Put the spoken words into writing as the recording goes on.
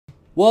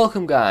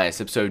Welcome guys,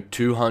 episode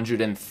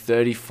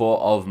 234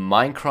 of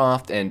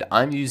Minecraft, and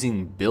I'm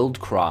using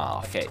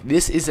Buildcraft. Okay,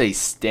 this is a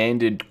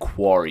standard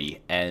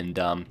quarry, and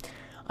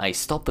I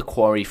stopped the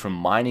quarry from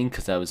mining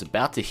because I was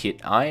about to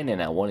hit iron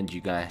and I wanted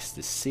you guys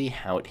to see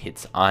how it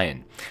hits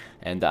iron.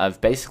 And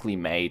I've basically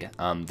made,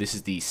 this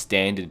is the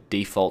standard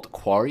default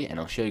quarry, and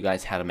I'll show you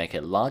guys how to make a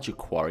larger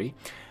quarry.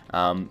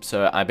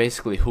 So I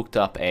basically hooked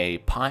up a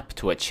pipe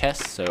to a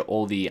chest, so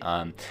all the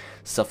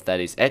stuff that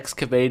is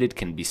excavated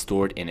can be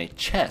stored in a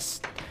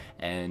chest.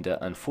 And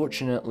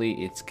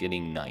unfortunately it's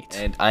getting night,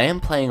 and I am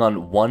playing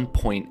on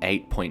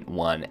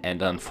 1.8.1,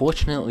 and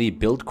unfortunately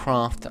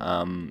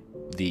Buildcraft,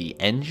 the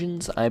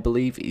engines I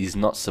believe is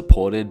not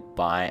supported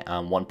by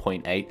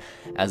 1.8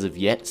 as of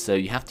yet, so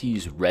you have to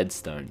use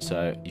redstone.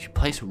 So you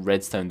place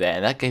redstone there,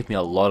 and that gave me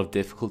a lot of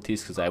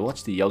difficulties because I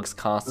watched the Yogs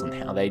cast on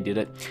how they did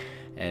it.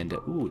 And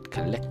ooh, it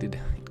collected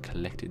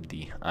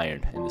the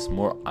iron, and there's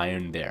more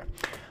iron there.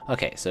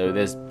 Okay, so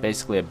there's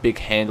basically a big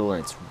handle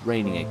and it's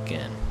raining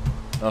again.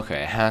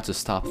 Okay, I had to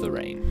stop the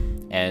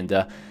rain. And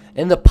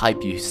in the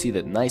pipe you see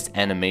the nice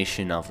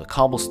animation of the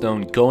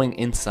cobblestone going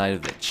inside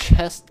of the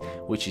chest,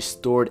 which is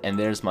stored, and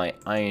there's my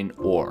iron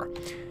ore.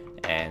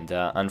 And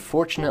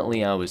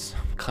unfortunately I was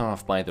cut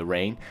off by the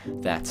rain.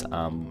 That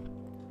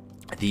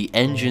the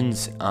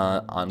engines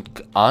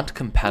aren't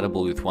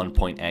compatible with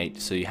 1.8,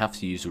 so you have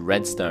to use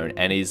redstone,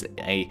 and it's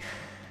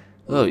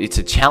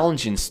a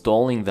challenge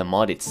installing the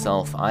mod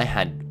itself. I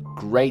had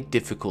great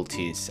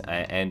difficulties,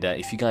 and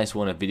if you guys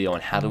want a video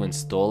on how to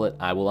install it,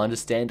 I will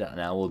understand it and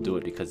I will do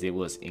it, because it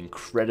was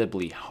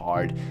incredibly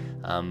hard,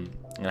 and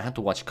I had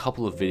to watch a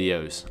couple of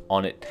videos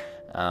on it.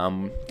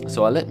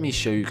 So let me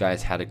show you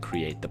guys how to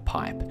create the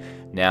pipe.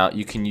 Now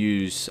you can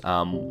use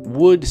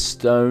wood,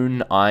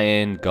 stone,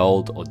 iron,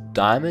 gold, or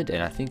diamond,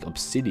 and I think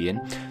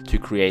obsidian to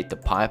create the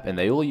pipe, and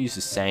they all use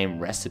the same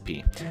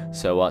recipe.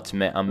 So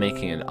I'm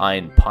making an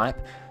iron pipe.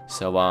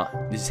 So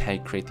this is how you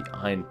create the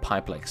iron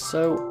pipe, like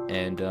so,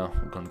 and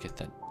we're gonna get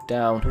that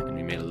down, and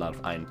we made a lot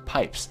of iron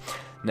pipes.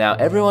 Now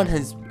everyone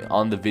has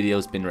on the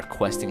videos been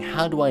requesting,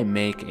 how do I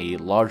make a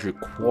larger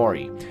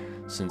quarry,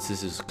 since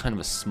this is kind of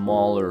a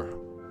smaller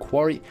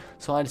quarry.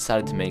 So I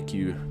decided to make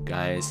you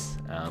guys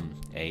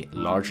a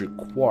larger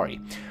quarry.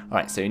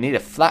 Alright, so you need a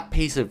flat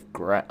piece of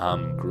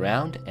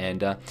ground,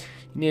 and you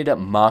need to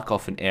mark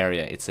off an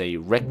area. It's a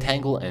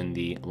rectangle, and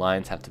the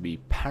lines have to be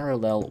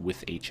parallel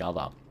with each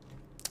other.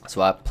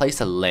 So I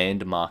place a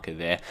land marker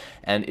there,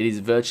 and it is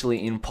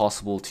virtually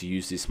impossible to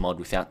use this mod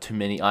without too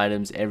many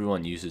items.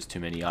 Everyone uses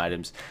too many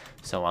items,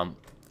 so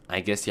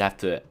I guess you have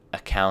to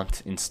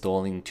account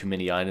installing too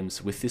many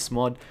items with this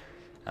mod.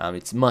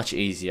 It's much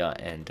easier,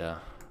 and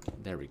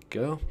there we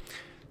go.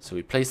 So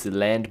we place the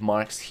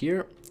landmarks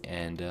here,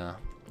 and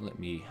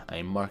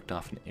I marked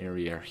off an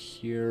area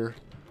here.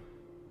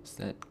 Is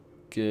that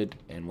good?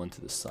 And one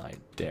to the side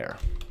there.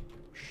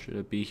 Should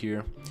it be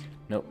here?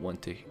 Nope, one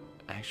to,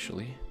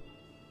 actually,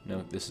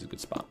 no, this is a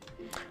good spot.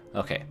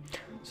 Okay,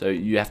 so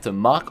you have to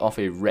mark off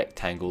a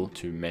rectangle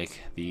to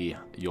make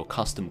your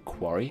custom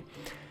quarry,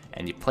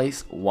 and you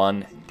place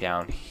one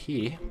down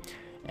here,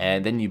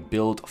 and then you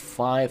build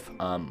 5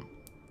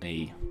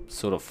 a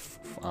sort of,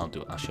 I'll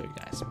show you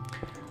guys.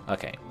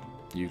 Okay,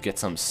 you get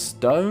some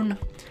stone,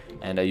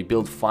 and you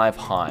build 5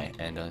 high,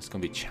 and it's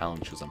gonna be a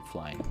challenge because I'm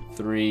flying.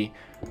 3,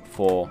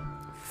 4,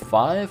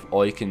 5,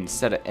 or you can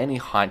set at any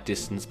height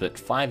distance, but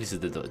 5 is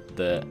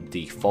the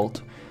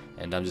default,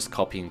 and I'm just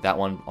copying that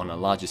one on a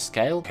larger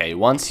scale. Okay,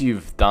 once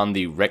you've done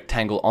the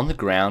rectangle on the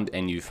ground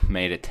and you've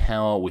made a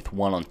tower with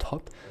one on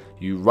top,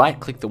 you right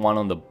click the one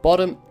on the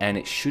bottom, and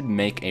it should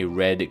make a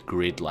red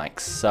grid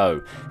like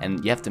so.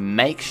 And you have to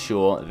make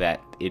sure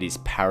that it is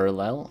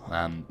parallel.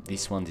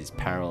 This one is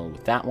parallel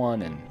with that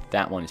one, and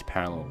that one is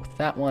parallel with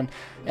that one,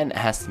 and it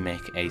has to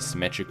make a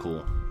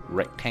symmetrical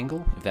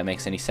rectangle, if that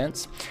makes any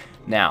sense.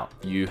 Now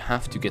you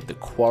have to get the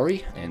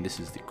quarry, and this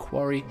is the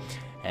quarry,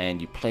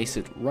 and you place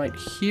it right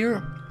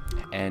here.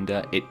 And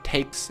it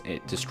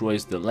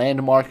destroys the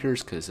land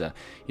markers, because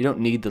you don't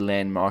need the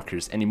land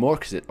markers anymore,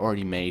 because it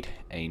already made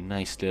a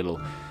nice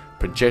little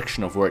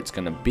projection of where it's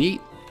gonna be.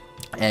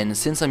 And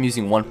since I'm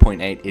using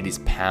 1.8, it is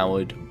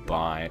powered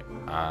by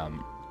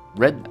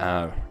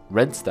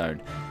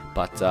redstone,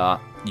 but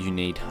you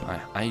need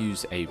I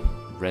use a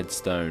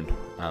redstone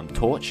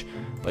torch,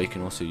 but you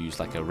can also use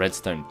like a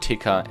redstone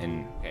ticker,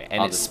 and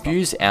it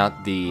spews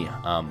out the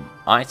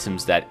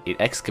items that it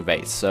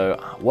excavates. So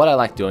what I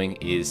like doing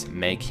is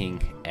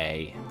making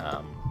a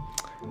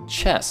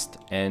chest,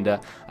 and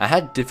I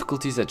had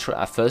difficulties.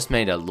 I first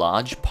made a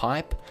large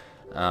pipe,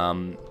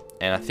 and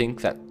I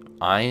think that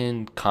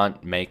iron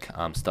can't make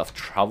stuff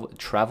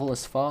travel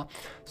as far,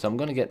 so I'm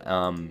gonna get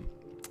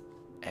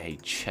a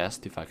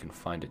chest, if I can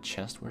find a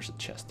chest. Where's the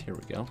chest? Here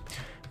we go.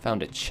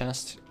 Found a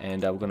chest,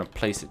 and we're gonna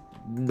place it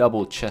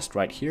double chest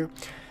right here.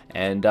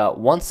 And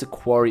once the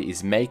quarry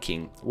is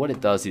making, what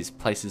it does is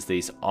places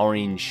these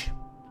orange,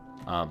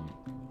 what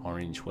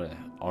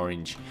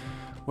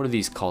are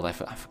these called? I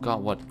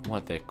forgot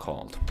what they're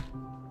called.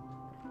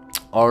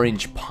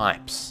 orange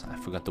pipes. I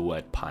forgot the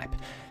word pipe.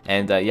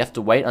 And you have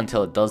to wait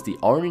until it does the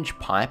orange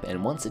pipe,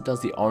 and once it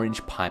does the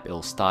orange pipe,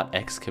 it'll start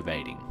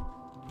excavating.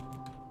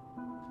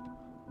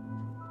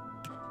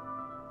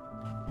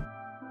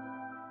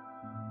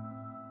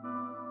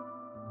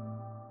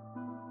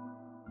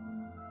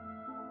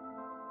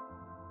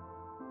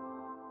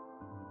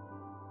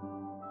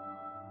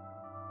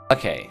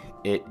 Okay,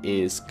 it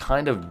is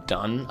kind of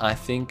done, I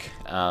think.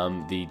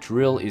 The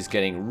drill is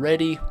getting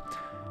ready,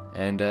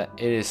 and it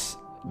is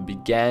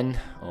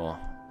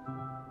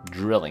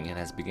drilling. It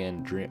has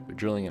began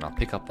drilling, and I'll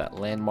pick up that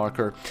land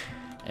marker,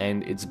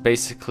 and it's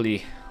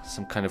basically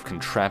some kind of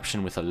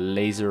contraption with a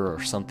laser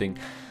or something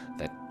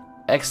that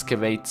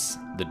excavates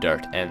the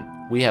dirt, and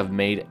we have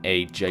made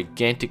a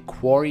gigantic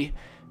quarry.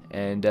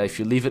 And if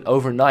you leave it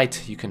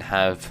overnight, you can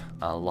have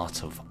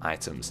lots of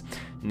items.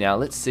 Now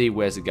let's see,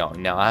 where's it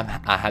going. Now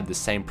I had the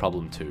same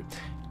problem too.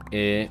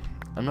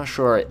 I'm not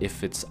sure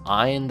if it's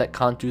iron that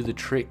can't do the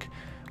trick.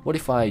 What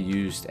if I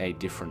used a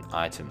different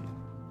item?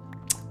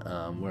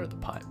 Where are the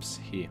pipes?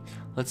 Here.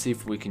 Let's see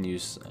if we can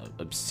use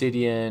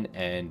obsidian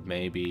and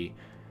maybe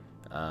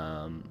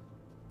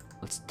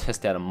let's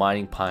test out a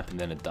mining pipe and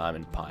then a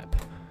diamond pipe.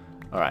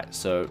 Alright,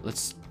 so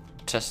let's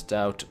test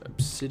out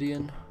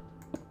obsidian.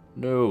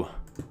 No,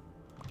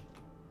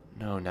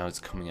 now it's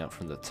coming out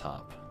from the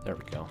top. There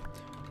we go.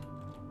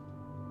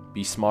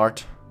 Be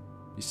smart.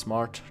 Be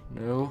smart.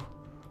 No,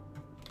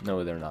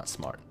 they're not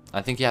smart.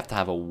 I think you have to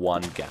have a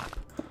 1 gap.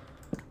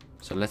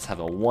 So let's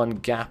have a 1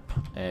 gap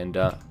and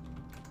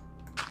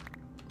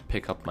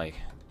pick up my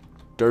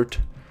dirt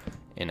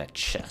in a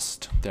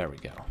chest. There we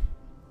go.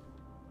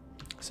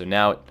 So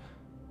now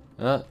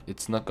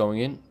it's not going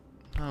in.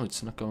 No,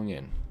 it's not going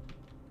in.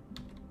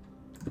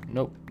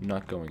 Nope,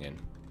 not going in.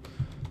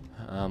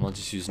 I'll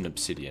just use an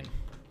obsidian.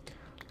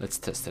 Let's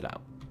test it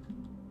out.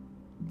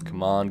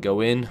 Come on,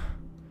 go in.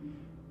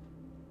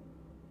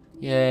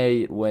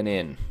 Yay, it went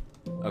in.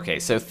 Okay,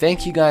 so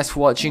thank you guys for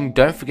watching.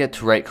 Don't forget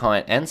to rate,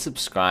 comment, and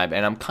subscribe.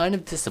 And I'm kind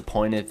of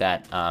disappointed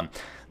that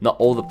not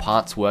all the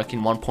parts work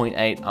in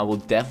 1.8. I will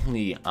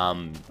definitely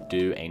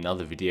do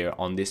another video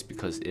on this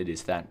because it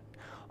is that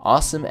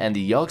awesome, and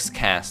the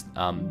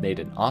Yogscast made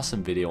an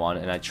awesome video on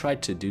it, and I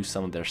tried to do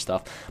some of their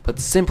stuff, but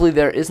simply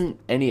there isn't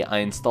any. I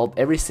installed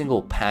every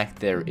single pack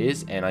there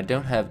is, and I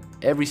don't have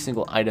every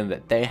single item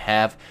that they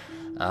have,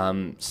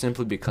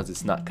 simply because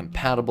it's not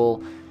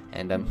compatible,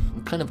 and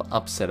I'm kind of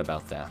upset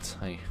about that.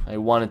 I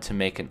wanted to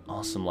make an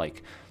awesome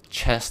like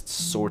chest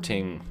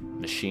sorting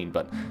machine,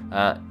 but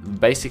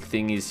basic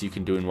thing is you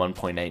can do in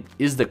 1.8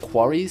 is the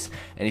quarries.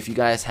 And if you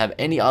guys have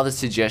any other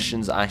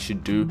suggestions I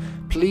should do,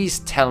 please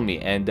tell me,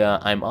 and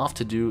I'm off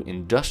to do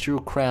industrial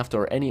craft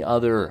or any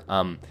other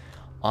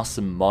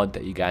awesome mod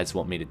that you guys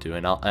want me to do,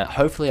 and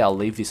hopefully I'll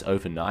leave this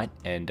overnight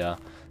and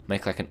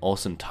make like an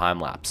awesome time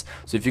lapse.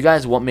 So if you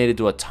guys want me to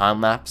do a time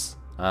lapse,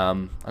 I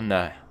don't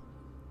know,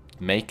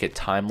 make a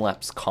time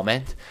lapse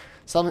comment,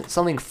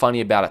 something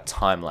funny about a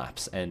time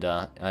lapse, and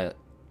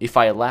if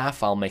I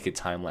laugh, I'll make a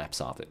time lapse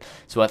of it.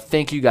 So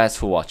thank you guys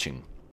for watching.